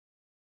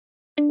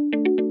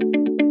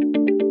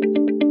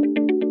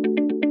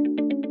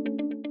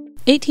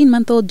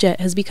18-month-old Jet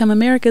has become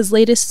America's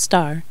latest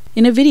star.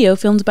 In a video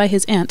filmed by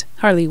his aunt,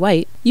 Harley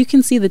White, you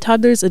can see the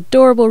toddler's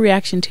adorable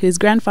reaction to his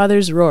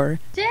grandfather's roar.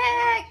 Jet,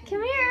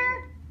 come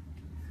here!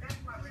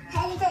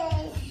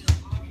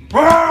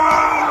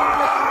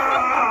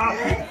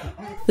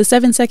 The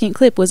 7-second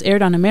clip was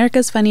aired on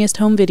America's Funniest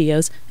Home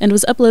Videos and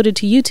was uploaded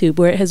to YouTube,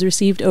 where it has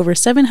received over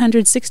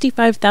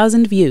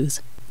 765,000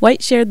 views.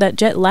 White shared that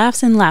Jet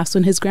laughs and laughs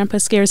when his grandpa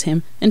scares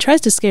him and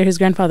tries to scare his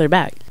grandfather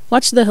back.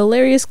 Watch the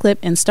hilarious clip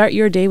and start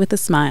your day with a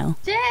smile.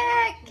 Jet,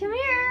 come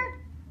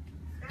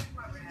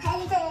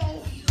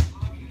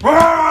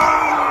here!